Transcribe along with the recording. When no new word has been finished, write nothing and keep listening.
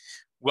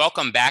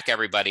Welcome back,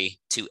 everybody,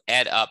 to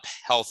Ed Up,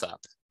 Health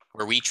Up,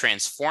 where we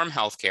transform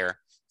healthcare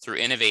through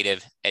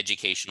innovative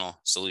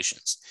educational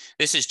solutions.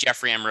 This is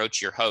Jeffrey M.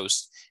 Roach, your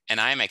host, and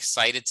I am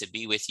excited to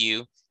be with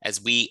you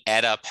as we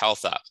Ed Up,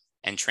 Health Up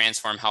and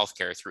transform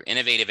healthcare through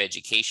innovative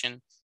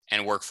education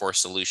and workforce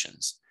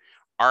solutions.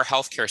 Our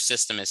healthcare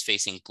system is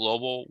facing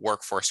global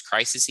workforce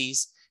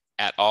crises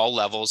at all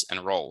levels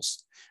and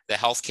roles. The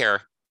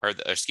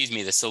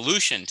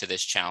solution to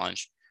this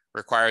challenge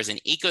requires an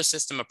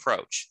ecosystem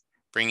approach,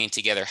 bringing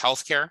together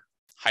healthcare,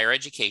 higher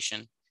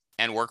education,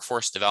 and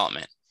workforce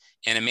development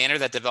in a manner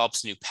that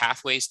develops new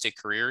pathways to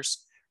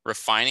careers,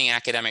 refining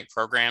academic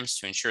programs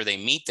to ensure they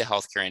meet the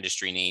healthcare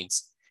industry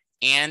needs,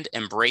 and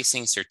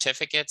embracing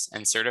certificates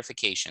and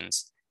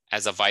certifications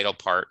as a vital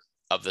part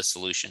of the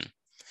solution.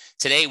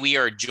 Today, we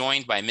are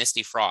joined by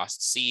Misty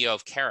Frost, CEO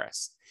of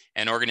Carrus,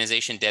 an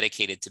organization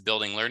dedicated to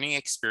building learning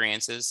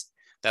experiences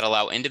that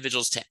allow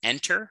individuals to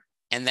enter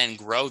and then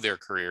grow their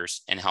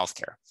careers in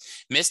healthcare.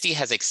 Misty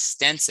has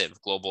extensive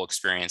global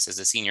experience as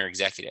a senior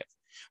executive,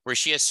 where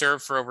she has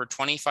served for over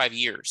 25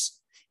 years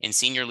in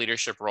senior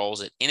leadership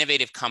roles at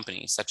innovative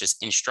companies such as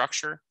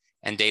Instructure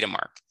and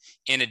Datamark.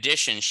 In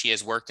addition, she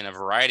has worked in a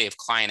variety of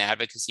client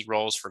advocacy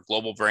roles for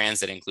global brands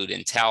that include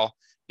Intel,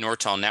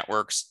 Nortel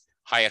Networks,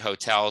 Hyatt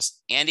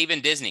Hotels, and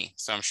even Disney.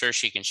 So I'm sure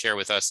she can share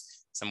with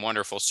us some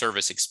wonderful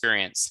service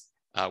experience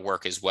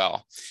work as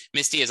well.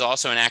 Misty is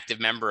also an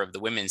active member of the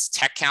Women's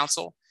Tech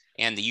Council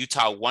and the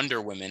Utah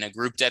Wonder Women, a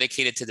group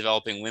dedicated to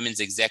developing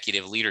women's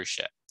executive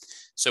leadership.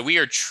 So we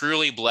are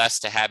truly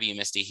blessed to have you,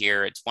 Misty,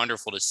 here. It's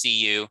wonderful to see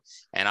you.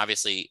 And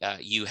obviously,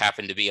 you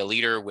happen to be a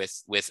leader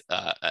with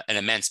an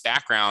immense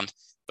background,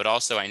 but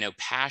also, I know,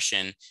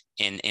 passion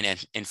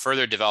in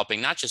further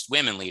developing not just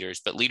women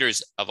leaders, but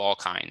leaders of all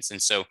kinds.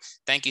 And so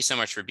thank you so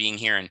much for being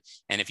here.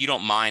 And if you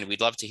don't mind,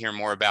 we'd love to hear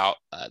more about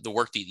the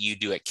work that you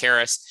do at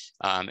Carrus.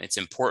 It's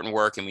important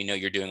work, and we know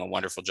you're doing a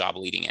wonderful job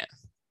leading it.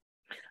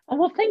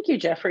 Well, thank you,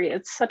 Jeffrey.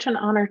 It's such an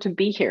honor to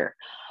be here.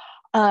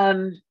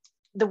 The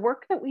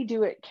work that we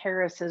do at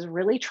Carrus is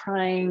really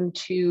trying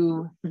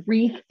to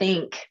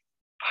rethink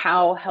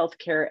how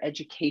healthcare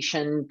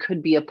education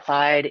could be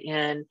applied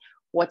in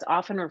what's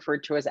often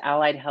referred to as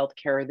allied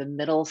healthcare, the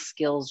middle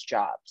skills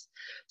jobs.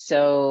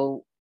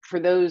 So for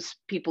those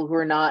people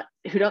who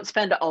don't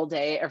spend all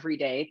day, every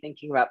day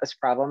thinking about this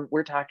problem,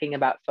 we're talking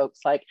about folks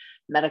like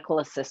medical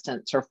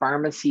assistants or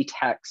pharmacy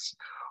techs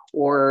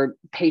or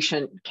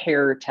patient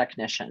care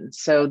technicians.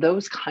 So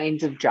those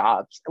kinds of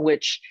jobs,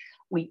 which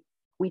we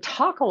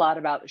talk a lot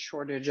about the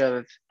shortage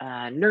of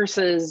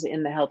nurses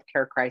in the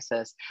healthcare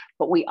crisis,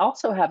 but we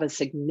also have a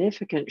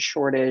significant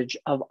shortage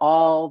of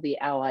all the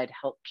allied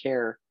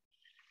healthcare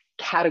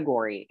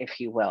category,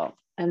 if you will.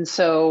 And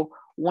so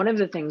one of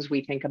the things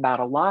we think about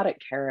a lot at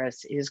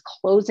Carrus is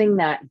closing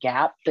that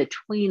gap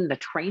between the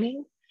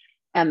training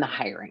and the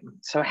hiring.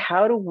 So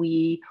how do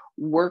we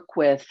work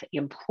with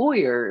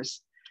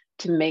employers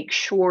to make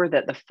sure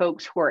that the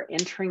folks who are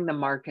entering the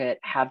market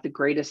have the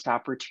greatest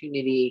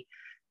opportunity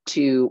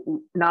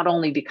to not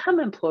only become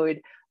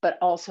employed, but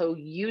also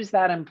use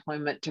that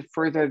employment to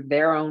further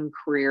their own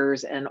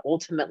careers and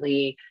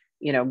ultimately,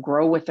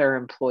 grow with their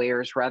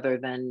employers rather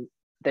than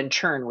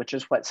churn, which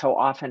is what so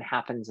often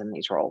happens in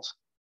these roles.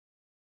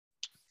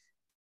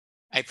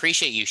 I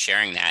appreciate you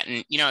sharing that.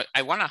 And,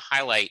 I want to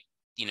highlight,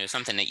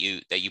 something that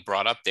you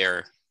brought up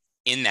there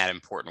in that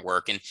important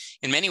work. And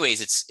in many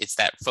ways, it's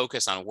that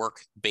focus on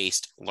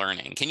work-based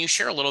learning. Can you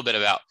share a little bit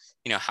about,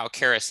 how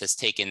Carrus has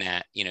taken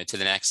that, to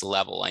the next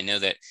level? I know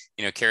that,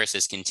 Carrus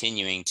is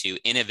continuing to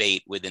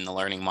innovate within the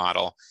learning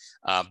model,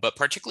 but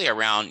particularly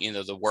around,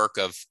 the work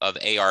of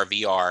AR,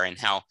 VR, and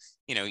how,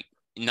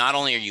 not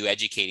only are you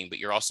educating, but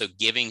you're also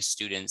giving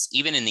students,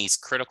 even in these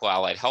critical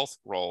allied health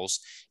roles,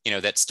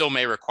 that still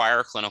may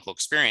require clinical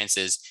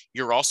experiences,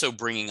 you're also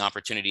bringing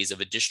opportunities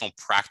of additional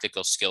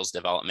practical skills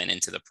development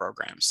into the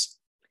programs.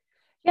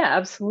 Yeah,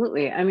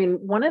 absolutely. I mean,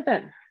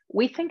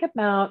 we think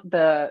about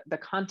the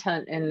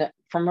content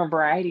from a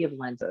variety of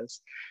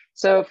lenses.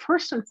 So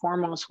first and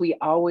foremost, we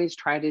always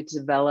try to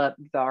develop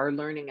our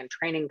learning and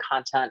training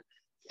content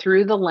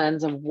through the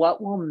lens of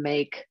what will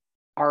make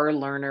our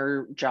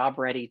learner job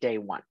ready day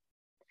one.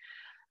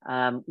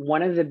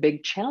 One of the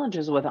big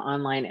challenges with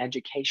online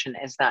education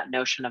is that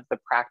notion of the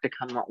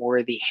practicum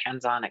or the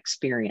hands-on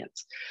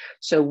experience.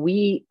 So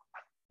we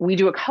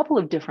do a couple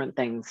of different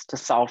things to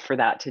solve for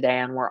that today,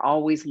 and we're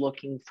always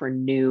looking for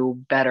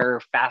new,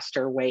 better,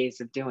 faster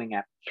ways of doing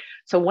it.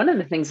 So one of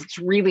the things that's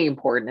really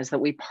important is that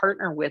we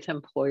partner with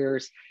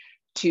employers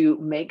to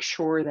make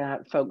sure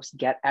that folks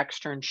get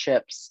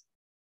externships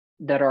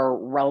that are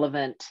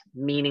relevant,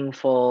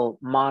 meaningful,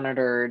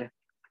 monitored.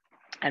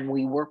 And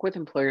we work with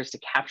employers to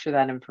capture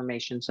that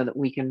information so that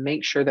we can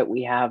make sure that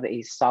we have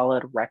a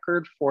solid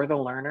record for the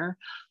learner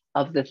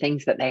of the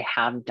things that they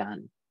have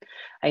done.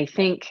 I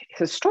think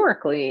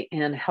historically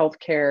in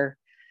healthcare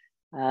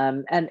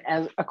and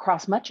as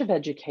across much of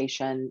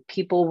education,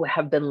 people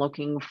have been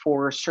looking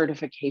for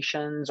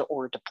certifications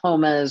or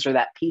diplomas or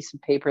that piece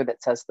of paper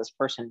that says this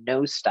person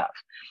knows stuff.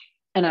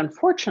 And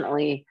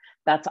unfortunately,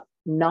 that's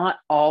not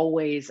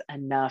always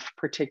enough,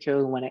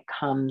 particularly when it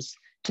comes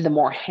to the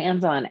more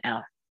hands-on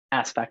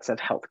aspects of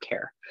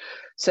healthcare.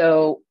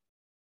 So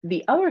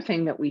the other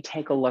thing that we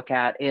take a look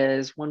at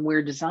is when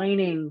we're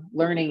designing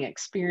learning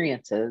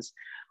experiences,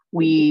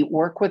 we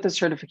work with the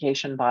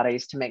certification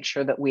bodies to make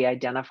sure that we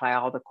identify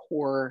all the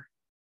core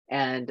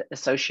and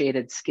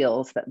associated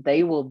skills that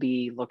they will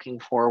be looking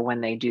for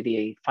when they do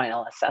the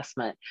final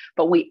assessment.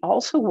 But we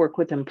also work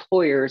with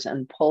employers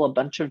and pull a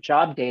bunch of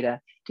job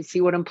data to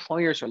see what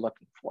employers are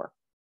looking for.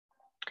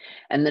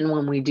 And then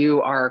when we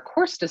do our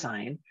course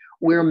design,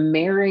 we're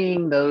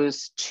marrying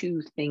those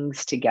two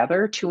things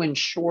together to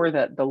ensure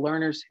that the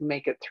learners who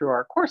make it through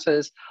our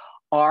courses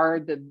are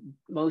the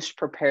most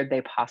prepared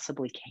they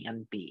possibly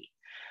can be.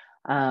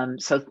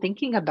 So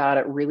thinking about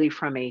it really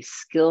from a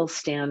skill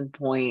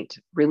standpoint,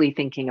 really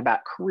thinking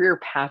about career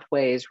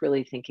pathways,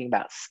 really thinking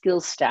about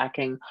skill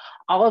stacking,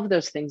 all of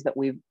those things that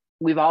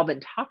we've all been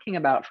talking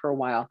about for a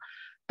while,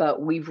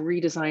 but we've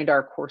redesigned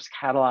our course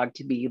catalog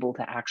to be able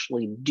to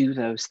actually do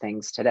those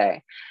things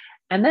today.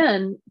 And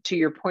then to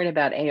your point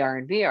about AR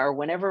and VR,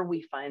 whenever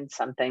we find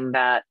something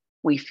that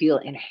we feel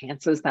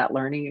enhances that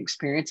learning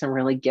experience and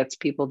really gets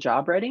people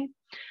job ready,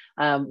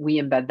 we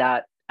embed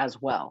that as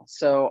well.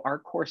 So our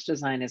course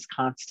design is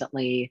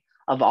constantly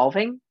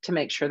evolving to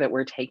make sure that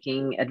we're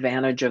taking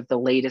advantage of the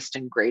latest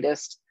and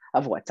greatest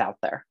of what's out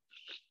there.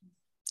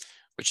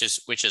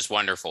 Which is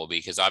wonderful,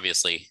 because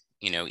obviously,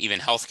 even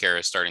healthcare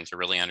is starting to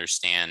really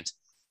understand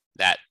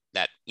that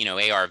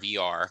AR,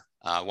 VR,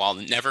 while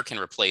never can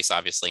replace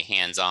obviously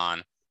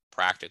hands-on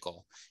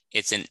practical,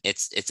 it's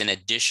an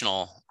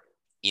additional,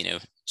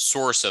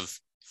 source of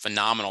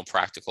phenomenal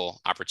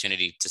practical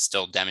opportunity to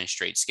still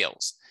demonstrate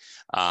skills.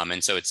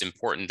 And so it's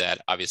important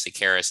that obviously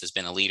Carrus has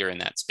been a leader in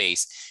that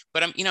space.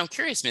 But I'm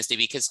curious, Misty,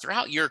 because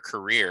throughout your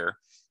career,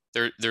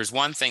 there's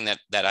one thing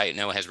that I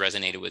know has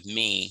resonated with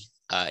me,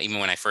 even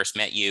when I first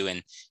met you,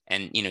 and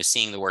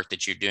seeing the work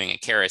that you're doing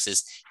at Carrus,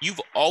 is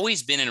you've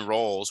always been in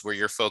roles where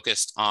you're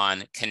focused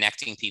on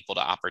connecting people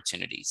to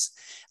opportunities.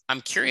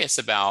 I'm curious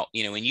about,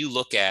 when you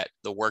look at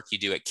the work you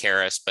do at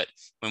Carrus, but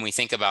when we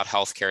think about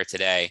healthcare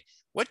today,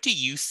 what do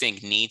you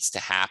think needs to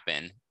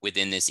happen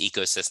within this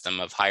ecosystem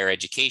of higher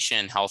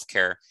education,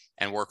 healthcare,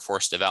 and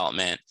workforce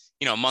development,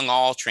 among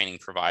all training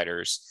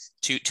providers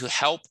to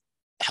help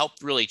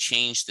really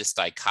change this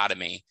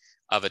dichotomy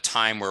of a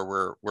time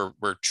where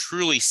we're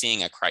truly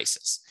seeing a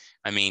crisis?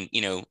 I mean,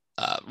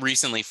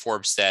 recently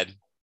Forbes said,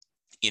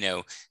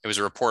 there was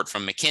a report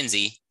from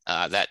McKinsey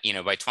that,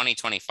 by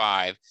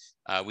 2025,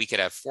 we could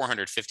have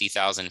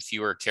 450,000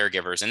 fewer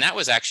caregivers. And that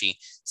was actually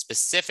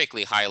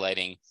specifically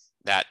highlighting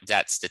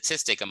that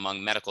statistic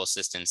among medical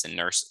assistants and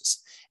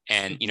nurses.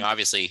 And,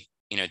 obviously,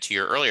 to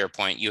your earlier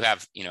point, you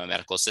have, a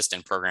medical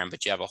assistant program,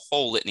 but you have a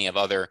whole litany of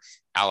other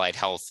allied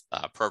health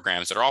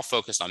programs that are all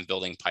focused on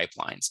building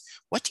pipelines.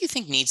 What do you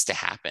think needs to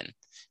happen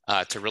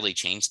to really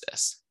change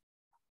this?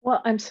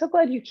 Well, I'm so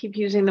glad you keep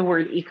using the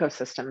word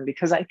ecosystem,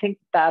 because I think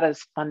that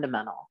is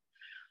fundamental.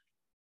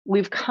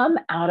 We've come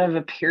out of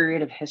a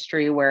period of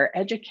history where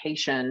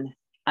education,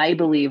 I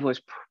believe,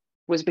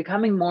 was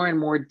becoming more and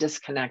more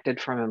disconnected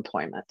from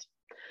employment.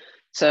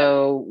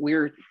 So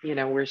we're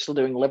still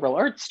doing liberal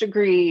arts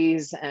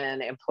degrees,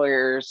 and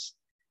employers,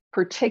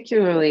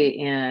 particularly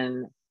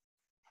in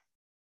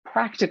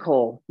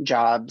practical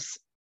jobs,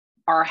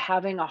 are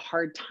having a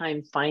hard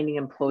time finding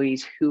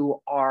employees who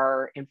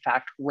are in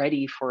fact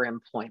ready for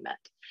employment.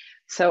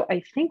 So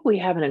I think we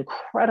have an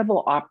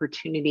incredible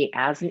opportunity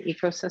as an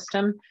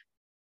ecosystem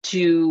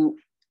to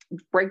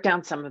break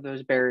down some of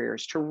those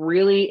barriers, to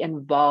really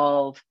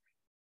involve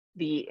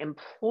the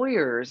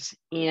employers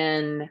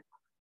in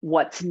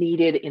what's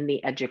needed in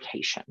the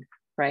education,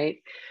 right?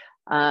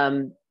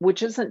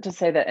 Which isn't to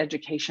say that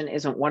education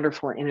isn't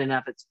wonderful in and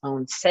of its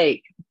own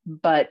sake,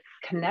 but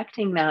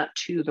connecting that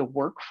to the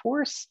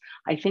workforce,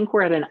 I think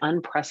we're at an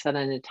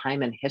unprecedented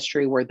time in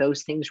history where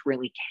those things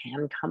really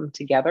can come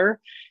together,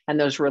 and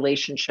those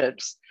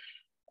relationships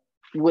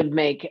would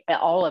make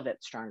all of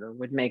it stronger,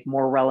 would make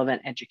more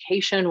relevant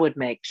education, would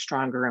make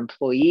stronger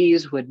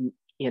employees, would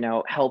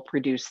help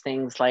reduce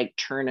things like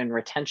churn and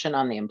retention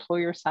on the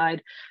employer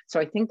side.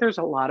 So I think there's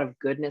a lot of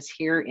goodness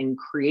here in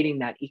creating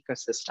that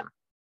ecosystem.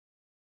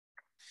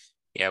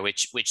 Yeah,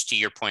 which to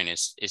your point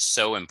is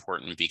so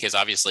important, because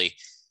obviously,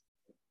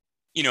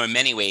 in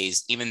many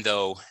ways, even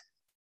though,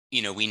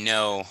 we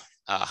know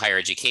higher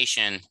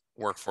education,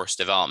 workforce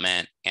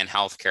development, and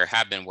healthcare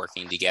have been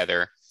working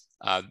together,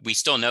 we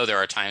still know there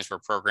are times where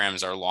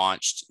programs are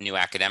launched, new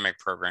academic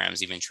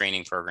programs, even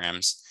training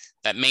programs,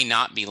 that may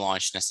not be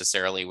launched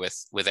necessarily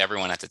with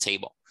everyone at the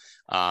table.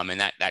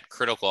 And that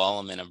critical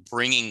element of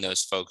bringing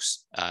those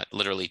folks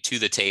literally to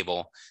the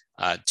table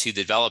to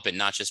develop it,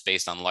 not just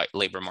based on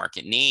labor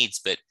market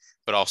needs, but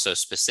also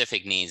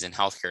specific needs in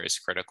healthcare, is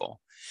critical.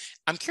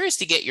 I'm curious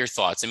to get your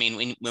thoughts. I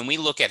mean, when we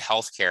look at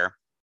healthcare,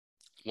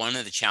 one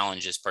of the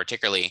challenges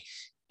particularly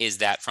is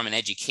that from an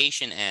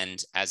education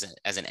end, as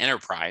an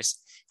enterprise,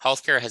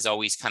 healthcare has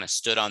always kind of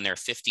stood on their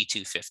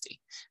 5250.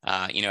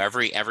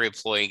 Every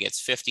employee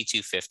gets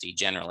 5250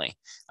 generally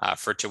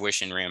for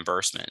tuition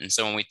reimbursement. And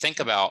so when we think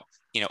about,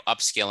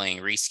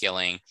 upskilling,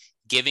 reskilling,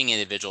 giving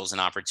individuals an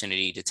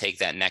opportunity to take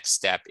that next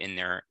step in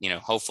their,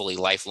 hopefully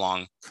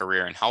lifelong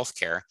career in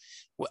healthcare,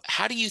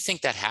 how do you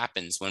think that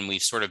happens when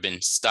we've sort of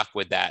been stuck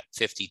with that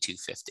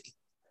 5250?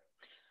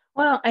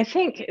 Well, I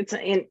think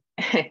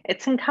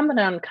it's incumbent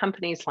on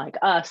companies like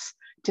us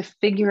to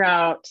figure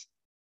out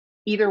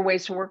either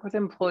ways to work with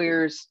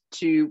employers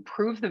to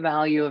prove the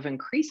value of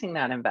increasing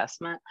that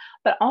investment,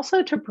 but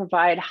also to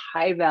provide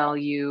high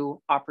value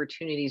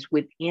opportunities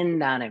within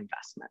that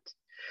investment.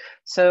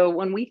 So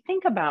when we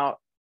think about,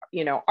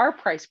 our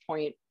price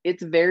point,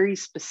 it's very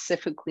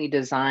specifically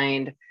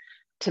designed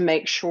to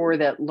make sure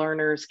that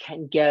learners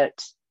can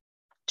get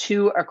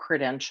to a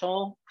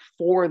credential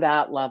for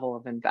that level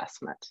of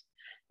investment.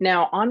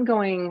 Now,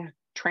 ongoing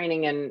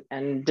training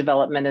and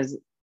development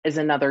is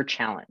another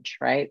challenge,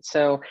 right?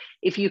 So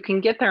if you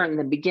can get there in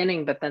the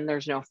beginning, but then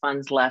there's no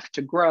funds left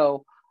to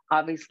grow,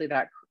 obviously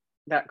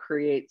that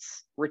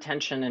creates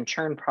retention and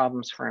churn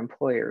problems for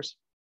employers.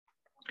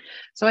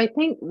 So I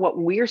think what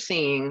we're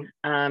seeing,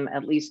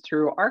 at least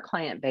through our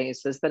client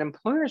base, is that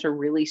employers are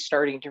really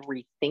starting to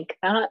rethink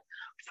that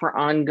for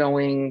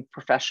ongoing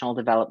professional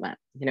development.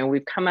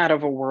 We've come out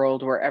of a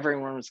world where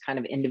everyone was kind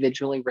of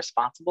individually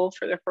responsible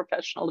for their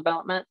professional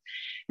development.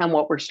 And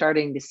what we're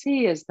starting to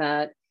see is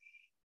that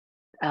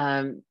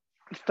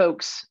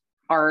folks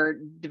are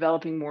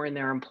developing more in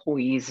their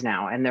employees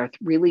now, and they're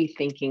really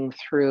thinking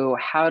through,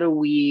 how do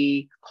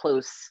we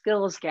close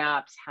skills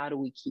gaps? How do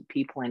we keep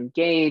people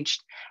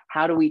engaged?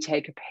 How do we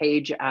take a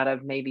page out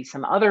of maybe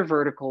some other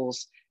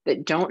verticals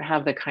that don't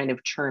have the kind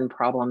of churn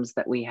problems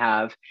that we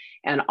have,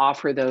 and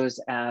offer those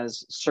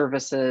as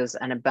services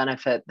and a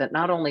benefit that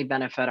not only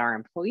benefit our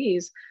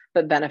employees,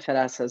 but benefit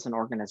us as an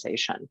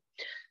organization.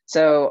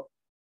 So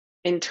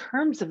in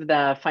terms of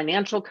the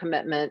financial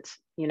commitment,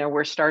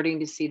 we're starting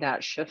to see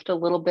that shift a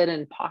little bit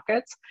in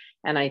pockets.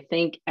 And I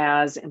think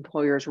as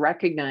employers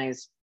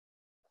recognize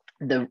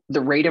the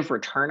rate of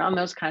return on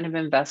those kind of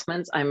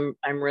investments, I'm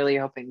really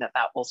hoping that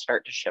will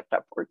start to shift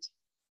upwards.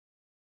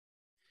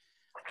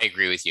 I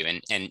agree with you.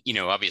 And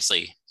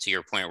obviously, to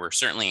your point, we're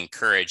certainly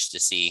encouraged to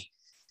see,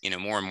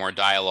 more and more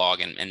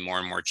dialogue and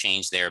more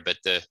change there. But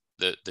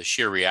the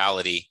sheer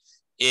reality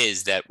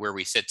is that where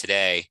we sit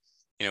today,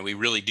 we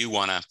really do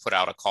want to put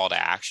out a call to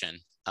action,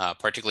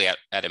 particularly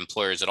at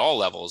employers at all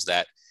levels,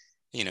 that,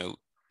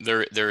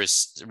 there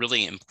is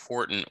really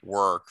important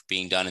work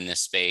being done in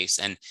this space.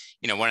 And,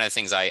 one of the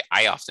things I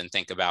often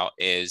think about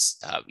is,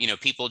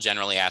 people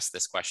generally ask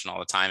this question all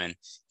the time.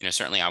 And,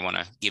 certainly I want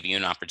to give you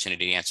an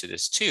opportunity to answer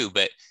this too.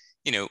 But,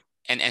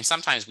 and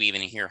sometimes we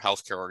even hear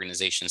healthcare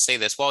organizations say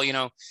this,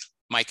 well,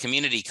 my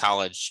community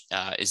college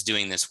is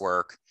doing this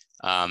work.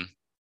 And,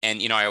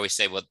 I always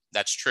say, well,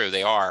 that's true.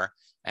 They are.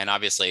 And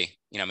obviously,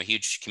 I'm a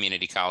huge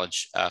community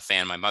college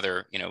fan. My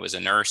mother, was a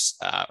nurse,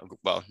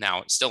 well,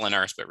 now still a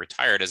nurse, but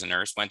retired as a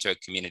nurse, went to a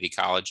community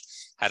college,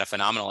 had a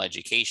phenomenal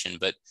education.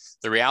 But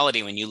the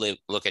reality, when you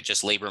look at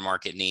just labor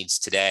market needs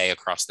today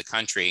across the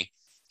country,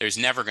 there's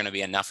never going to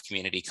be enough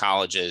community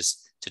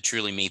colleges to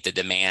truly meet the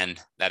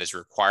demand that is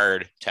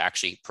required to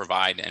actually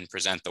provide and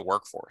present the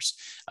workforce.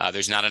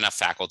 There's not enough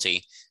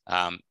faculty.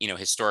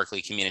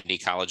 Historically, community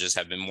colleges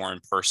have been more in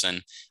person,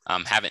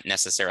 haven't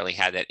necessarily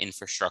had that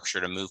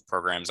infrastructure to move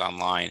programs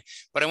online.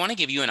 But I want to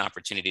give you an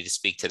opportunity to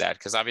speak to that,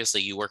 because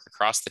obviously you work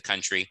across the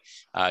country.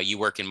 You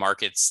work in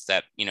markets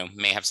that,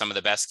 may have some of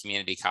the best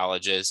community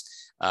colleges,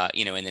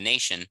 in the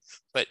nation.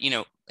 But,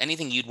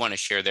 anything you'd want to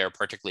share there,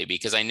 particularly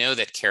because I know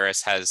that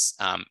Carrus has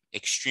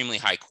extremely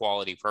high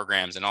quality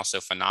programs and also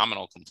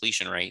phenomenal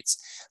completion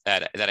rates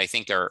that I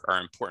think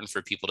are important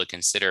for people to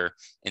consider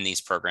in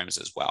these programs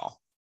as well.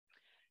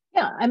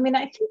 Yeah, I mean,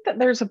 I think that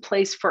there's a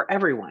place for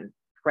everyone,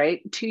 right?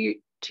 To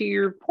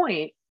your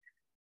point,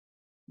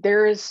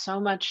 there is so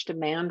much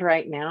demand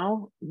right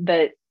now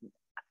that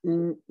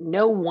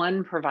no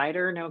one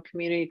provider, no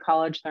community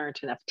college, there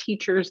aren't enough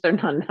teachers, there are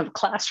not enough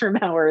classroom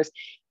hours.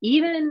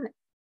 Even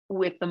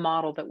with the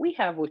model that we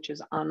have, which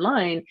is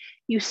online,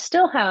 you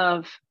still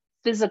have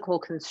physical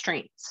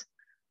constraints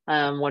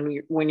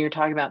when you're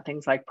talking about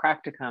things like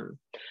practicum.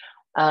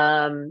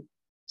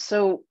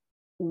 So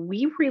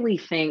we really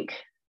think,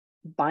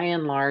 by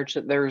and large,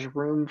 that there's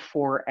room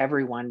for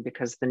everyone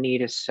because the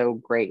need is so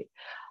great.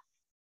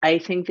 I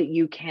think that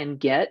you can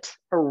get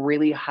a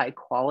really high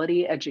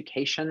quality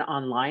education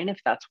online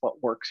if that's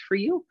what works for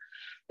you.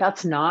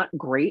 That's not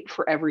great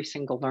for every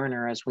single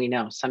learner, as we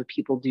know. Some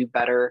people do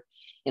better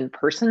in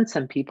person,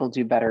 some people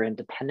do better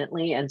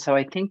independently. And so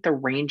I think the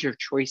range of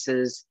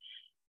choices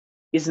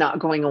is not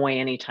going away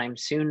anytime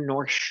soon,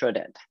 nor should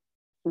it.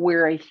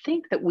 Where I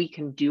think that we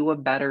can do a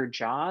better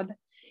job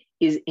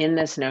is in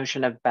this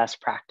notion of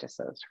best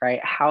practices, right?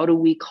 How do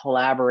we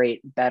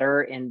collaborate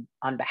better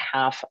on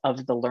behalf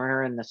of the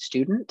learner and the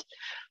student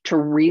to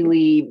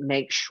really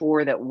make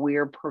sure that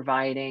we're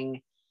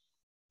providing,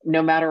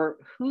 no matter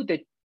who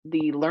the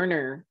the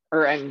learner,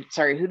 or I'm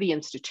sorry, who the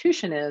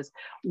institution is,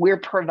 we're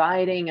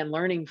providing and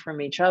learning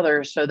from each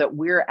other so that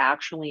we're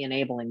actually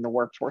enabling the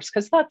workforce,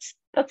 because that's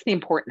the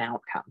important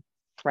outcome,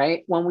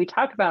 right? When we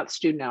talk about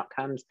student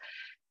outcomes,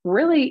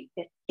 really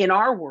in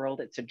our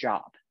world, it's a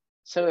job.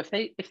 So if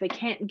they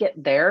can't get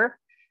there,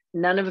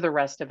 none of the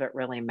rest of it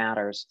really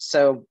matters.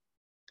 So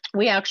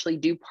we actually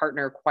do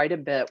partner quite a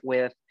bit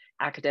with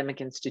academic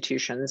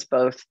institutions,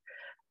 both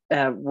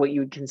what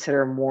you would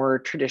consider more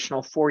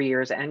traditional 4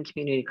 years and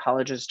community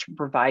colleges, to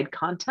provide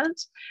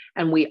content.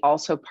 And we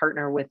also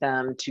partner with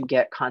them to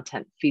get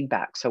content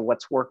feedback. So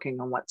what's working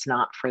and what's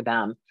not for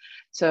them.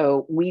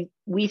 So we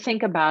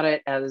think about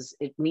it as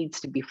it needs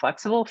to be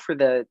flexible for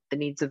the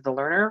needs of the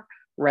learner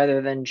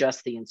rather than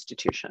just the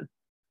institution.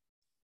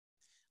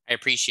 I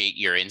appreciate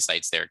your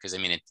insights there, because I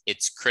mean,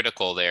 it's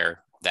critical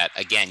there that,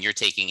 again, you're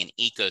taking an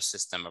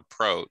ecosystem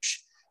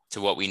approach to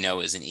what we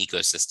know is an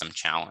ecosystem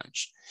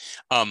challenge.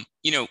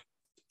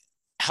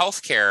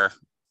 Healthcare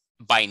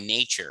by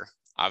nature,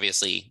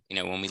 obviously,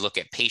 when we look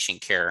at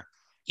patient care,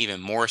 even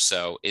more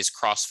so, is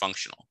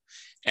cross-functional.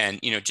 And,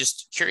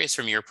 just curious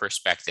from your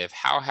perspective,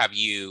 how have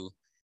you,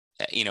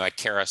 at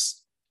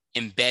Carrus,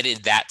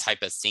 embedded that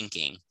type of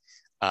thinking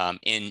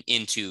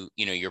into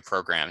your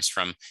programs?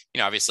 From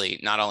obviously,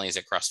 not only is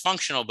it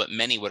cross-functional, but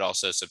many would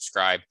also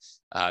subscribe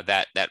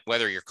that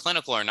whether you're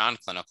clinical or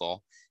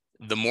non-clinical,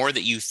 the more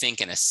that you think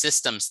in a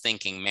systems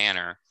thinking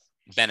manner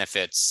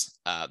benefits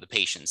the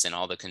patients and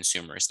all the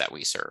consumers that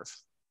we serve.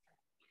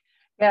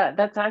 Yeah,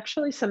 that's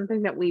actually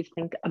something that we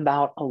think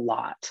about a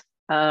lot.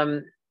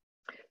 So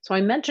I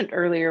mentioned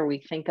earlier, we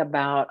think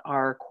about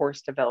our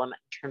course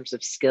development in terms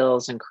of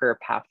skills and career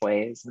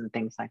pathways and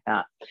things like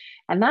that.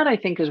 And that, I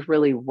think, is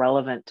really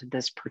relevant to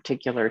this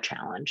particular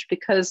challenge,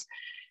 because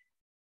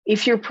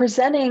if you're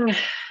presenting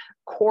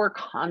core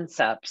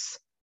concepts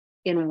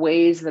in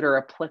ways that are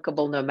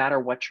applicable no matter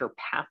what your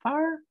path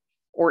are,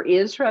 or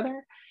is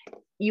rather,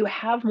 you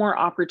have more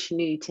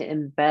opportunity to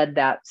embed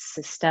that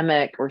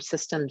systemic or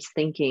systems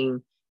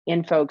thinking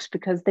in folks,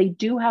 because they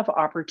do have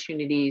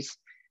opportunities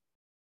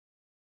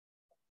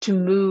to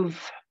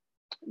move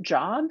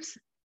jobs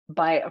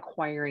by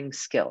acquiring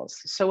skills.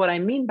 So what I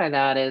mean by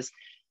that is,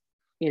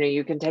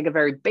 you can take a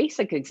very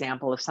basic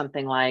example of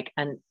something like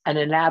an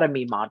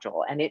anatomy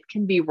module, and it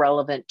can be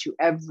relevant to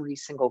every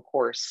single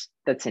course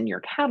that's in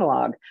your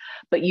catalog,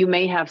 but you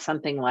may have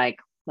something like,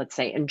 let's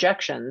say,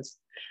 injections,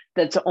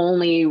 that's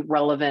only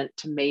relevant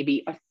to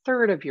maybe a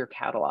third of your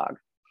catalog.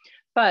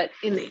 But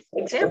in the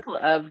example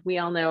of, we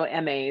all know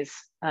MAs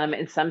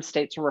in some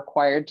states are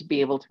required to be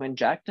able to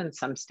inject, and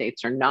some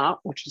states are not,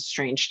 which is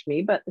strange to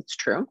me, but it's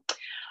true.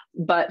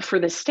 But for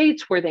the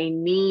states where they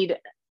need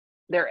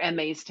their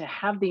MAs to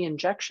have the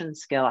injection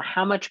skill,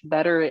 how much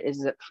better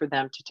is it for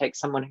them to take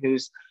someone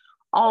who's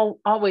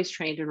always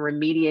trained and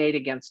remediate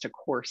against a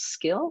core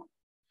skill,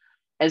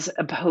 as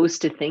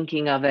opposed to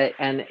thinking of it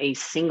in a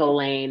single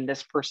lane,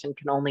 this person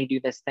can only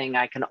do this thing,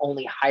 I can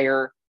only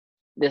hire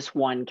this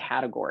one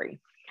category.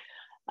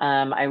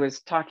 I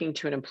was talking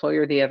to an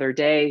employer the other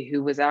day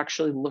who was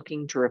actually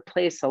looking to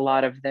replace a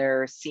lot of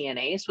their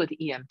CNAs with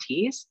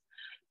EMTs,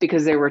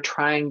 because they were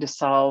trying to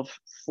solve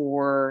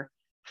for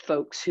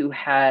folks who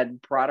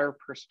had broader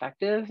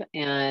perspective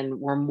and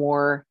were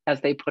more,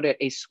 as they put it,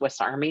 a Swiss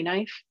Army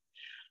knife.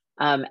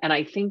 And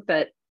I think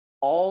that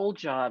all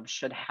jobs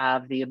should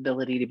have the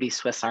ability to be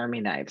Swiss Army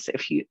knives.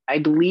 I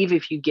believe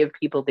if you give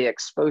people the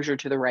exposure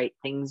to the right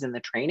things in the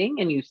training,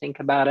 and you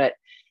think about it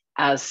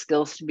as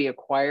skills to be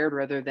acquired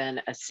rather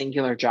than a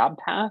singular job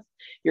path,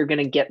 you're going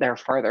to get there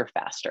farther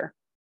faster.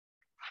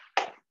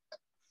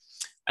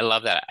 I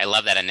love that. I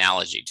love that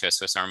analogy to a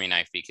Swiss Army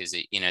knife, because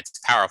it's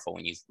powerful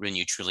when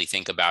you truly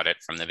think about it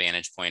from the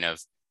vantage point of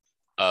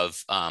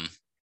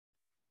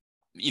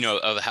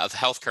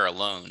healthcare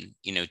alone.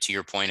 To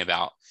your point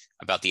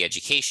about the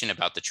education,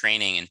 about the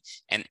training,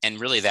 and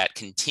really that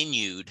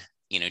continued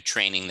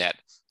training that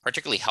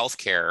particularly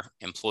healthcare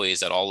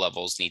employees at all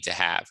levels need to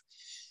have.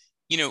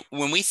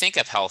 When we think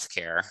of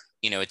healthcare,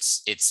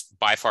 it's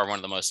by far one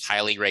of the most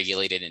highly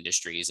regulated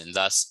industries, and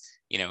thus,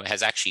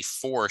 has actually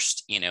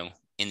forced,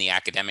 in the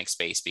academic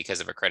space, because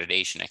of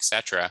accreditation, et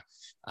cetera,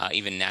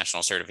 even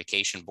national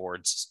certification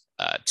boards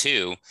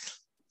too,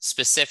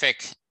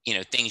 specific,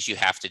 things you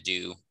have to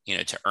do,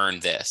 to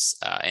earn this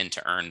and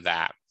to earn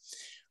that.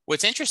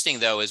 What's interesting,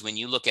 though, is when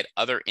you look at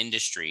other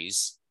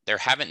industries, there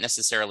haven't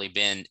necessarily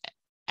been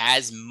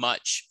as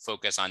much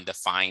focus on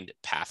defined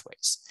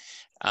pathways.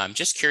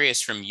 Just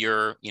curious from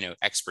your,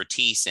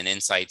 expertise and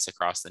insights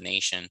across the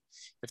nation,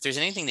 if there's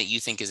anything that you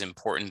think is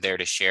important there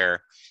to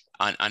share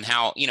on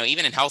how,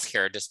 even in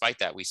healthcare, despite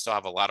that, we still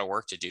have a lot of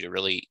work to do to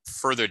really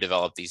further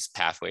develop these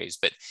pathways.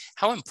 But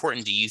how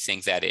important do you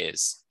think that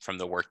is from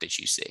the work that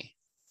you see?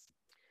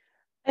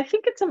 I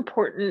think it's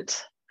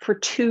important for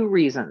two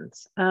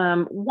reasons.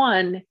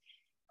 One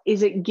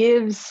is it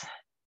gives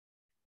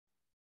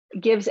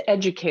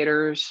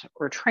educators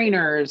or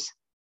trainers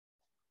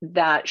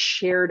that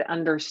shared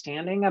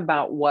understanding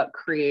about what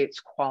creates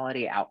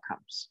quality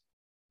outcomes,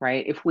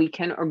 right? If we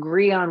can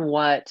agree on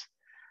what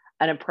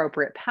an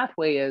appropriate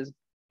pathway is,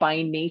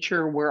 by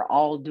nature, we're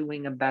all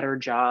doing a better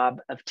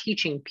job of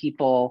teaching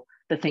people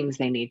the things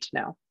they need to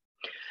know.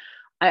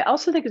 I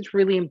also think it's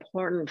really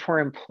important for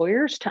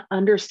employers to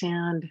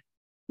understand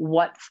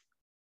what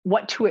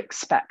to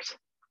expect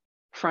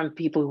from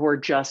people who are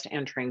just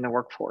entering the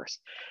workforce.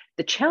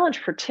 The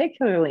challenge,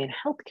 particularly in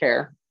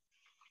healthcare,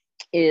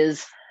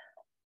 is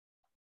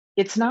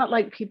it's not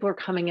like people are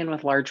coming in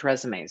with large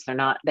resumes.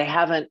 They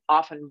haven't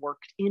often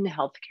worked in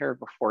healthcare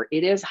before.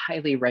 It is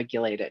highly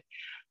regulated.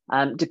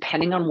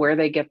 Depending on where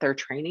they get their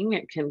training,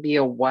 it can be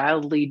a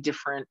wildly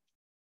different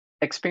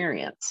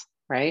experience,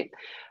 right?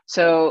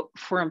 So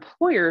for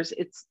employers,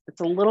 it's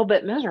a little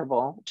bit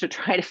miserable to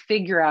try to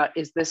figure out,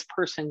 is this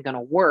person going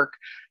to work?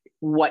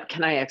 What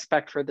can I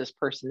expect for this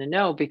person to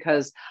know?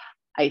 Because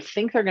I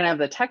think they're going to have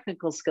the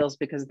technical skills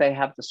because they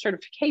have the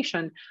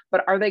certification,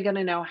 but are they going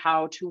to know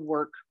how to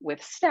work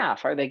with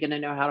staff? Are they going to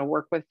know how to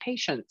work with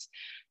patients?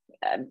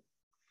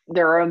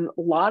 There are a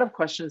lot of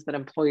questions that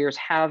employers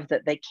have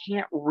that they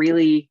can't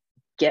really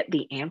get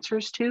the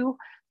answers to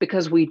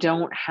because we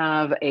don't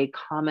have a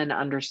common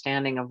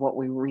understanding of what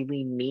we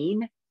really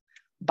mean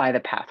by the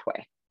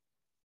pathway.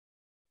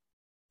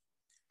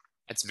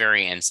 That's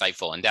very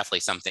insightful and definitely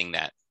something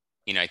that,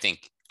 I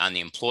think on the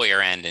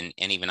employer end and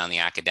even on the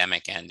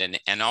academic end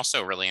and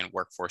also really in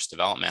workforce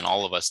development,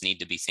 all of us need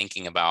to be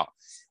thinking about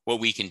what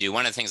we can do.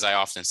 One of the things I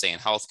often say in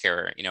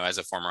healthcare, as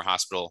a former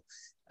hospital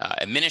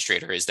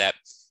administrator, is that,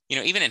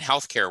 even in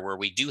healthcare where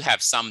we do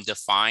have some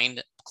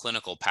defined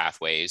clinical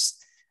pathways,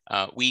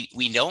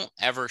 we don't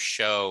ever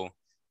show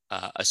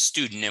a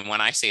student, and when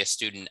I say a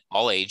student,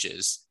 all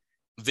ages,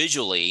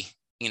 visually,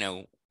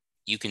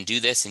 you can do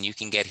this and you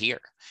can get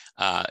here.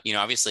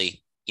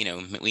 Obviously,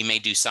 we may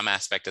do some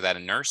aspect of that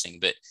in nursing,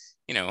 but,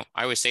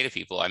 I always say to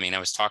people, I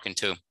was talking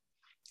to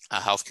a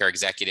healthcare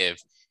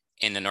executive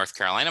in the North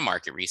Carolina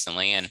market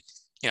recently, and,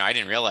 I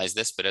didn't realize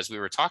this, but as we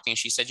were talking,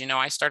 she said,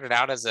 I started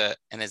out as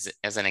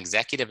an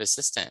executive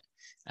assistant,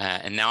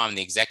 and now I'm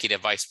the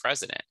executive vice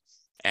president.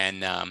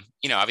 And,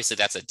 obviously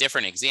that's a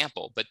different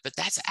example, but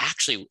that's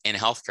actually in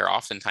healthcare.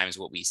 Oftentimes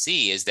what we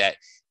see is that,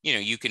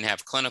 you can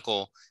have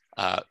clinical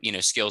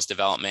skills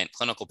development,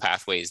 clinical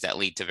pathways that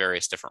lead to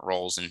various different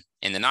roles. And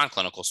in the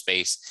non-clinical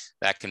space,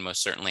 that can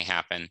most certainly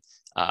happen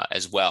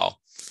as well.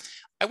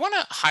 I want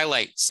to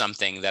highlight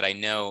something that I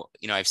know,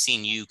 I've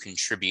seen you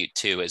contribute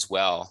to as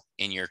well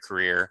in your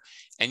career.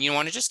 And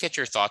want to just get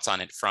your thoughts on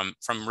it from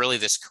really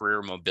this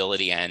career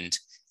mobility end,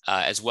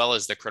 as well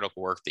as the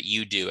critical work that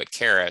you do at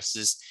Carrus,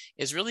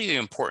 is really the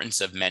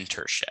importance of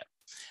mentorship.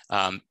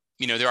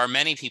 There are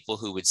many people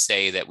who would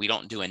say that we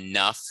don't do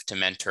enough to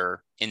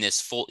mentor in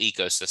this full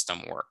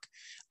ecosystem work.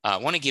 I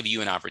want to give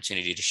you an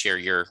opportunity to share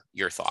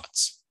your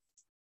thoughts.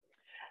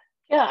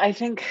 Yeah, I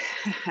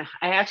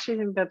actually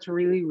think that's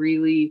really,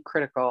 really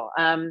critical.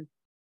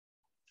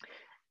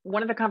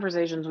 One of the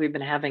conversations we've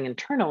been having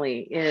internally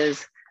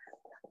is,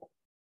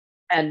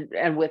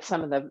 and with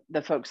some of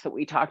the folks that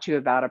we talk to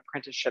about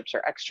apprenticeships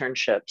or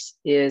externships,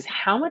 is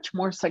how much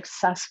more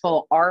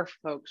successful are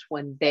folks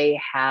when they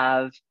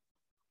have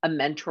a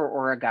mentor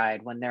or a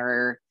guide, when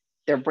they're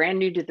brand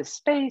new to the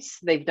space,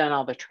 they've done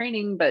all the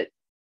training, but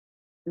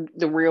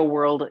the real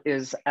world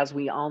is, as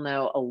we all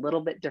know, a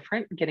little bit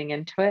different getting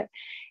into it.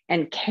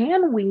 And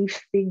can we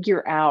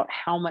figure out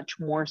how much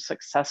more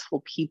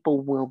successful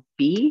people will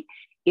be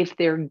if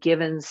they're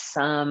given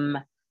some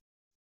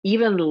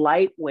even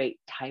lightweight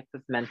type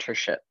of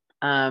mentorship?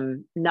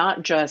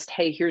 Not just,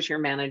 hey, here's your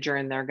manager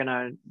and they're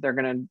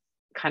gonna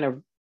kind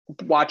of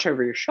watch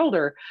over your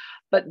shoulder,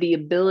 but the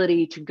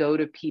ability to go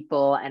to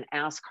people and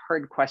ask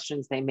hard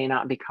questions they may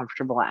not be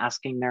comfortable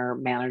asking their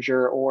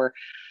manager, or,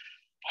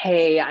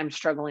 hey, I'm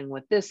struggling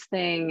with this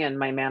thing and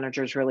my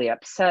manager's really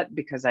upset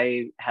because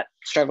I had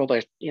struggled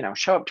to,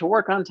 show up to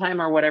work on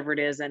time or whatever it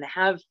is, and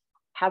have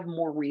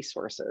more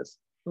resources.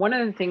 One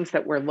of the things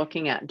that we're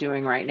looking at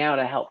doing right now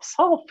to help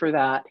solve for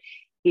that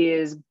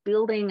is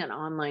building an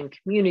online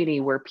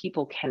community where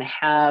people can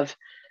have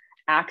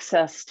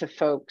access to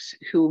folks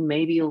who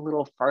may be a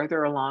little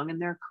farther along in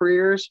their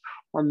careers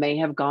or may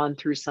have gone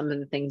through some of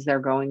the things they're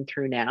going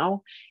through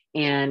now,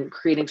 and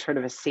creating sort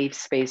of a safe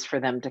space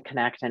for them to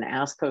connect and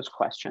ask those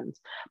questions.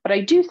 But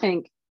I do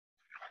think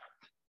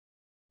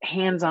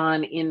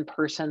hands-on,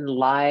 in-person,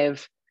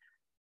 live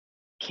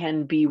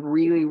can be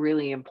really,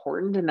 really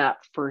important in that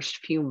first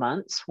few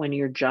months when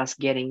you're just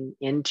getting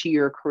into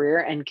your career,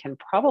 and can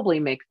probably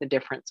make the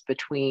difference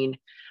between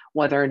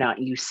whether or not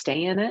you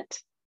stay in it.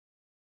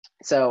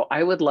 So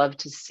I would love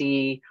to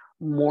see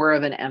more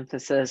of an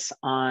emphasis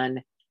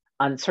on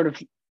sort of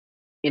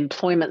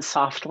employment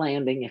soft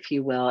landing, if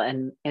you will,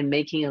 and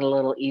making it a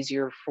little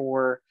easier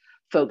for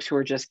folks who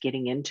are just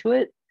getting into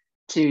it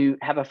to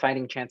have a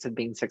fighting chance of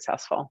being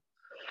successful.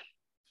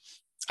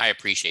 I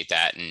appreciate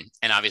that.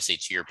 And obviously,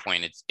 to your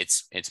point,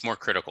 it's more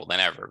critical than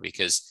ever,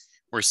 because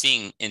we're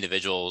seeing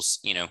individuals,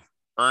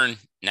 earn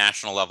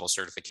national level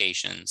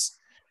certifications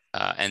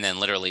and then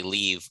literally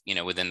leave,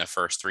 within the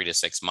first 3 to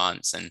 6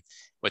 months. And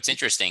what's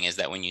interesting is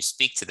that when you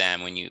speak to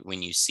them, when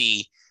you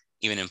see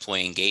even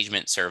employee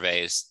engagement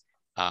surveys,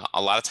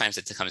 a lot of times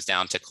it comes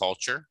down to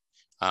culture.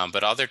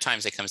 but other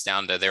times it comes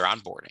down to their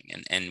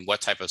onboarding and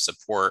what type of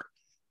support,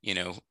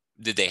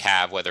 did they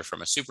have, whether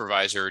from a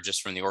supervisor or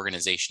just from the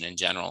organization in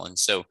general. And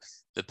so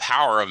the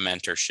power of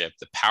mentorship,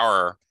 the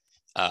power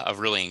of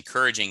really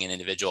encouraging an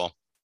individual,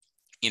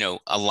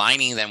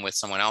 aligning them with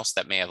someone else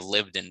that may have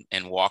lived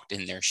and walked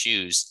in their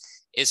shoes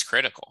is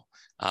critical.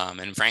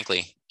 And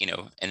frankly,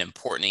 an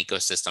important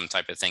ecosystem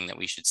type of thing that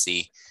we should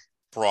see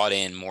brought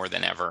in more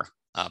than ever,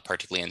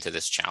 particularly into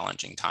this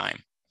challenging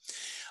time.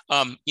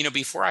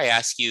 Before I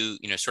ask you,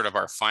 sort of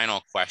our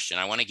final question,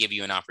 I want to give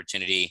you an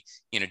opportunity,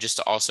 just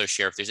to also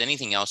share if there's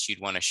anything else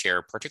you'd want to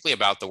share, particularly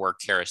about the work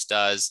Carrus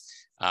does.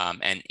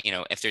 And,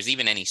 if there's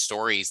even any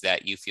stories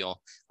that you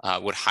feel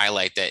would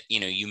highlight that,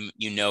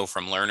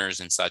 from learners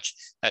and such,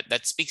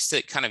 that speaks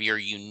to kind of your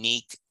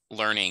unique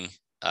learning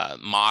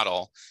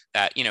model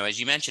that, as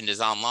you mentioned,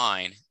 is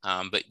online,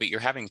 but you're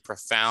having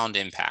profound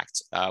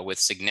impact with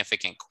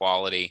significant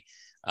quality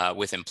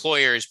with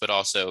employers, but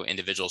also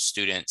individual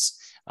students.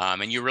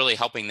 And you're really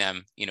helping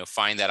them,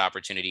 find that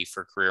opportunity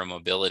for career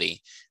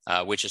mobility,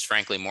 which is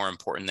frankly more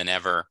important than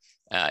ever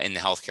in the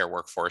healthcare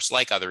workforce,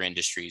 like other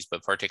industries,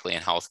 but particularly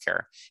in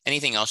healthcare.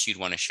 Anything else you'd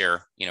want to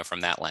share,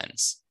 from that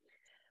lens?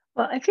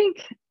 Well, I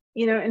think,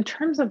 in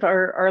terms of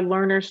our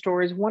learner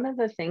stories, one of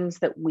the things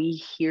that we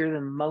hear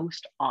the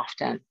most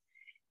often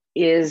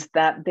is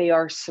that they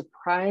are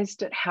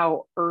surprised at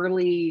how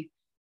early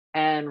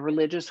and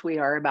religious we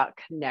are about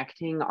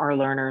connecting our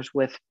learners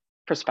with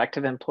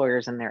prospective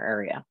employers in their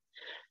area.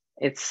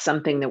 It's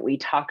something that we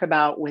talk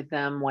about with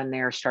them when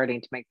they're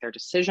starting to make their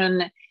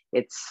decision.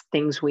 It's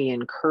things we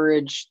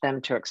encourage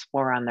them to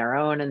explore on their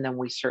own. And then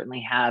we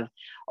certainly have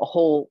a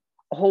whole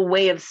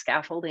way of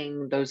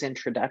scaffolding those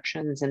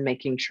introductions and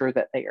making sure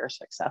that they are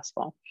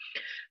successful.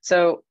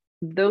 So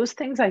those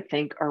things, I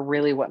think, are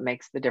really what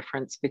makes the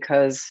difference,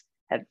 because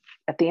at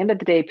the end of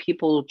the day,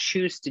 people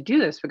choose to do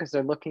this because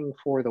they're looking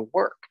for the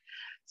work.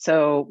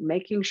 So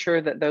making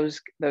sure that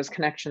those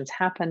connections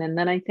happen. And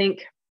then I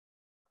think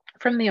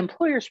from the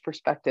employer's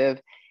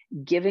perspective,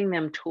 giving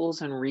them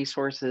tools and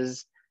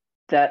resources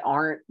that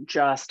aren't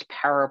just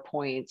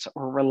PowerPoints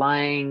or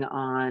relying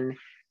on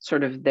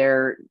sort of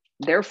their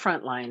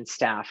frontline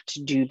staff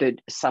to do the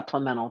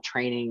supplemental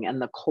training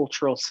and the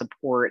cultural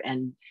support,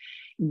 and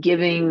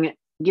giving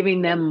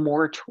them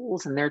more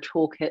tools in their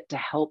toolkit to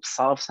help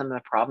solve some of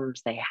the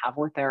problems they have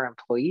with their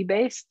employee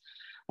base,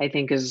 I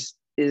think is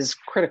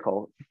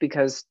critical.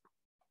 Because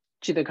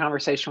to the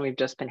conversation we've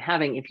just been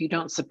having, if you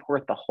don't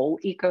support the whole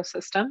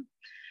ecosystem,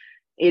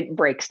 it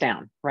breaks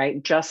down,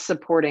 right? Just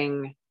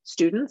supporting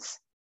students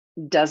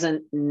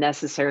doesn't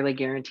necessarily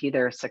guarantee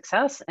their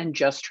success, and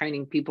just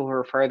training people who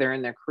are further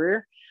in their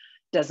career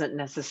doesn't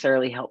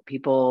necessarily help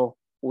people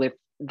with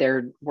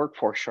their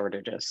workforce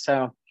shortages.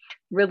 So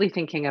really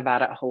thinking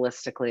about it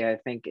holistically, I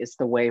think, is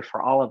the way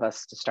for all of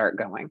us to start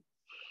going.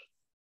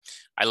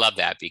 I love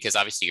that, because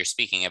obviously you're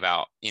speaking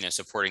about,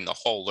 supporting the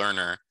whole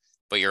learner,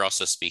 but you're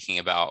also speaking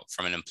about,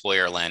 from an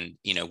employer lens,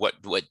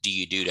 what do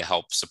you do to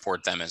help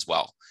support them as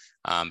well?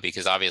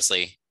 Because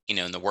obviously,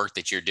 in the work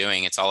that you're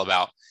doing, it's all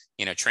about,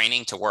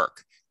 training to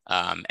work,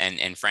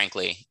 and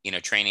frankly,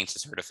 training to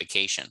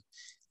certification.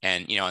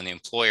 And, on the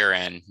employer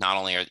end, not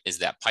only is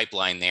that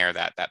pipeline there,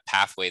 that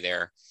pathway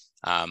there,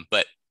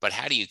 but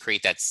how do you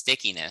create that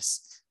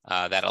stickiness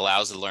that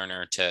allows the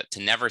learner to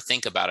never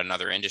think about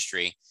another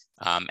industry?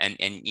 And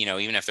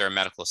even if they're a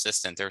medical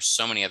assistant, there's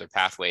so many other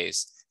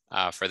pathways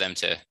for them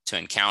to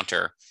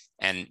encounter,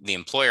 and the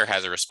employer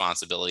has a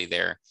responsibility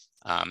there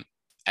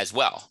as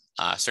well.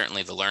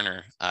 Certainly the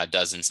learner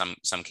does in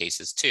some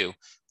cases too,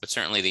 but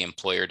certainly the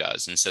employer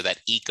does. And so that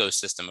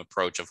ecosystem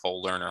approach of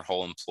whole learner,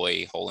 whole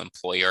employee, whole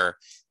employer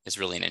is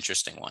really an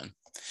interesting one.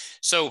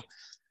 So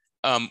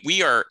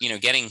we are,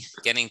 getting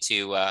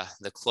to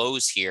the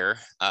close here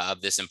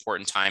of this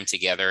important time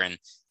together. And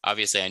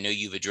obviously, I know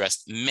you've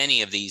addressed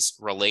many of these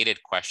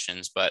related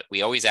questions, but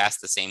we always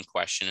ask the same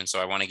question. And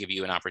so I want to give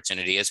you an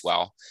opportunity as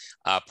well,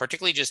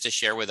 particularly just to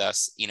share with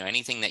us,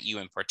 anything that you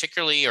in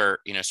particularly, or,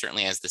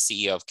 certainly as the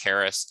CEO of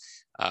Carrus,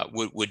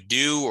 would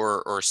do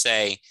or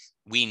say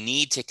we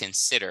need to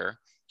consider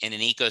in an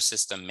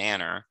ecosystem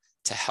manner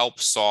to help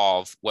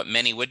solve what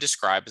many would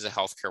describe as a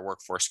healthcare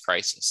workforce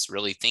crisis,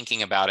 really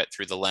thinking about it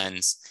through the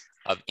lens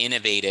of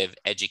innovative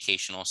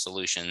educational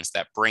solutions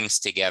that brings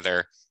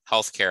together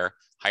healthcare,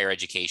 higher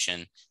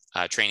education,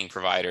 training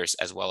providers,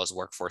 as well as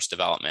workforce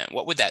development.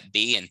 What would that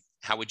be, and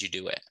how would you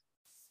do it?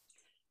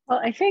 Well,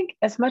 I think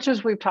as much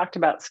as we've talked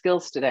about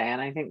skills today,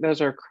 and I think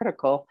those are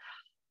critical,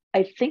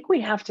 I think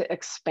we have to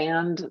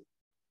expand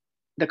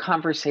the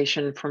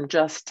conversation from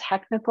just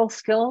technical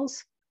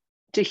skills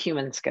to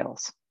human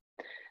skills.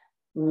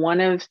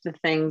 One of the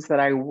things that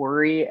I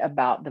worry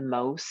about the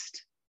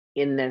most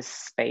in this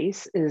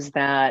space is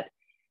that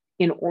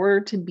in order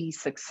to be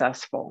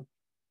successful,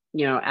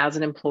 as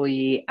an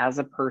employee, as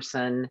a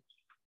person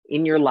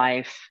in your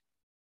life,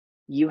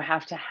 you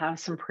have to have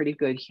some pretty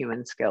good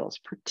human skills,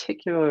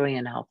 particularly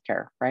in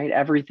healthcare, right?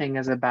 Everything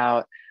is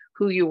about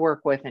who you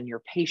work with and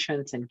your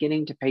patients and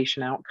getting to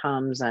patient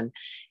outcomes. And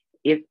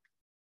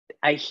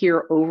I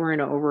hear over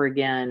and over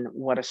again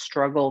what a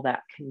struggle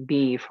that can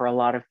be for a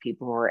lot of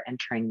people who are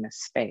entering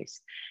this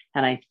space.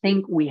 And I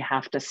think we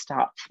have to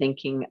stop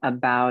thinking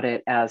about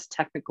it as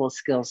technical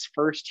skills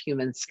first,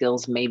 human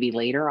skills maybe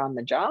later on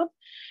the job,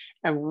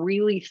 and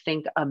really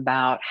think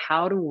about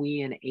how do we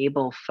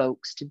enable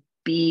folks to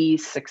be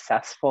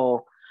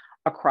successful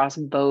across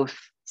both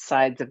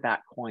sides of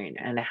that coin,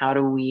 and how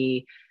do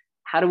we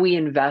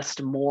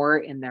invest more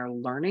in their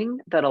learning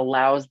that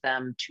allows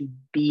them to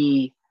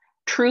be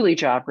truly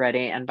job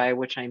ready, and by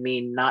which I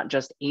mean not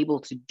just able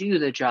to do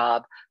the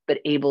job, but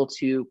able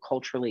to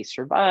culturally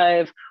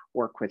survive,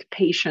 work with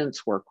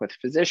patients, work with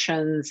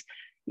physicians,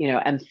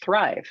 and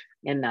thrive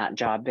in that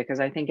job, because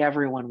I think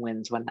everyone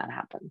wins when that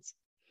happens.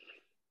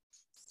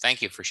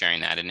 Thank you for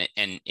sharing that.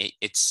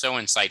 It's so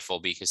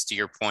insightful, because to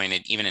your point,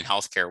 even in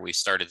healthcare, we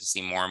started to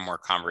see more and more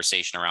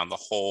conversation around the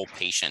whole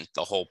patient,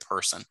 the whole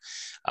person,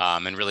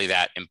 and really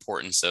that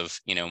importance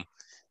of,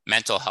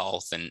 mental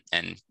health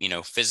and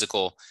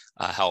physical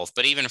health.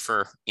 But even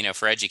for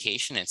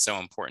education, it's so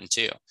important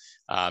too,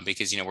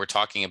 because, we're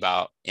talking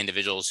about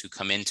individuals who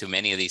come into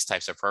many of these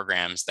types of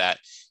programs that,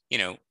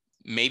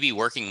 may be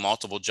working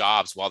multiple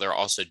jobs while they're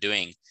also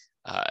doing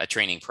a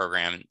training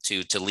program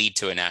to lead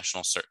to a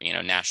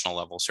national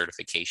level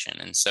certification.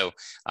 And so,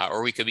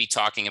 or we could be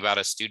talking about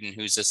a student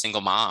who's a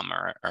single mom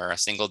or a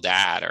single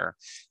dad, or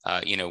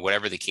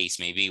whatever the case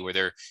may be,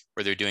 where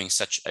they're doing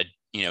such a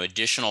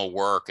additional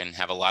work and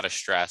have a lot of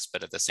stress,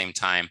 but at the same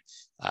time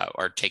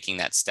are taking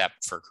that step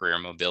for career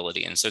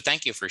mobility. And so,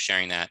 thank you for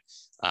sharing that.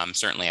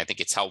 Certainly, I think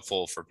it's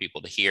helpful for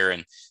people to hear,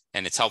 and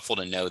it's helpful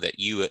to know that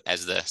you,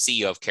 as the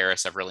CEO of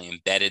Carrus, have really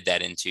embedded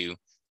that into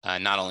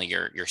not only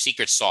your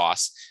secret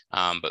sauce,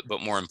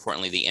 but more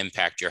importantly, the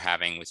impact you're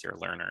having with your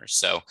learners.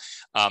 So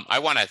I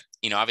want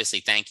to, obviously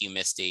thank you,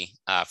 Misty,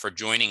 for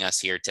joining us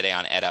here today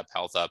on EdUp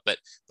Health Up,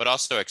 but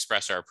also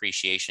express our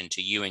appreciation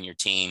to you and your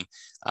team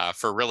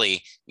for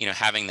really,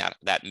 having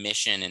that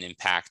mission and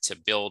impact to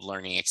build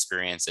learning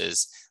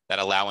experiences that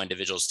allow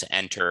individuals to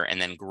enter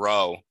and then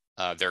grow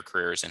their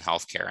careers in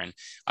healthcare. And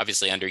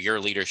obviously, under your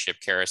leadership,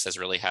 Carrus has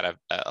really had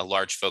a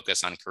large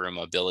focus on career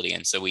mobility.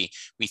 And so we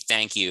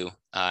thank you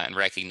and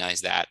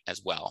recognize that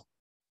as well.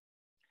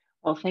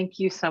 Well, thank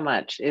you so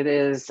much. It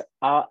is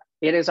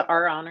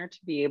our honor to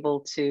be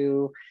able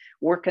to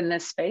work in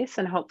this space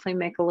and hopefully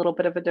make a little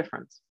bit of a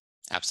difference.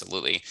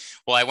 Absolutely.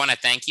 Well, I want to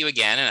thank you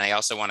again. And I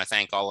also want to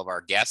thank all of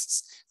our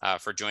guests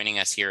for joining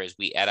us here as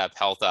we EdUp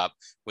Health Up,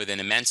 with an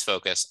immense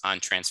focus on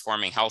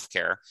transforming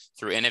healthcare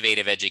through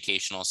innovative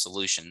educational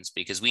solutions,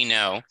 because we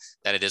know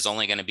that it is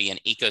only going to be an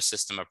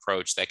ecosystem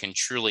approach that can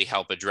truly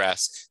help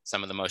address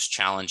some of the most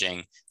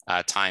challenging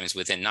times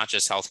within not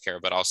just healthcare,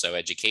 but also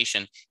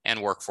education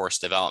and workforce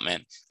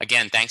development.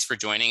 Again, thanks for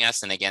joining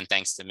us. And again,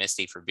 thanks to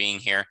Misty for being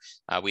here.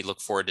 We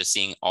look forward to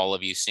seeing all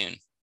of you soon.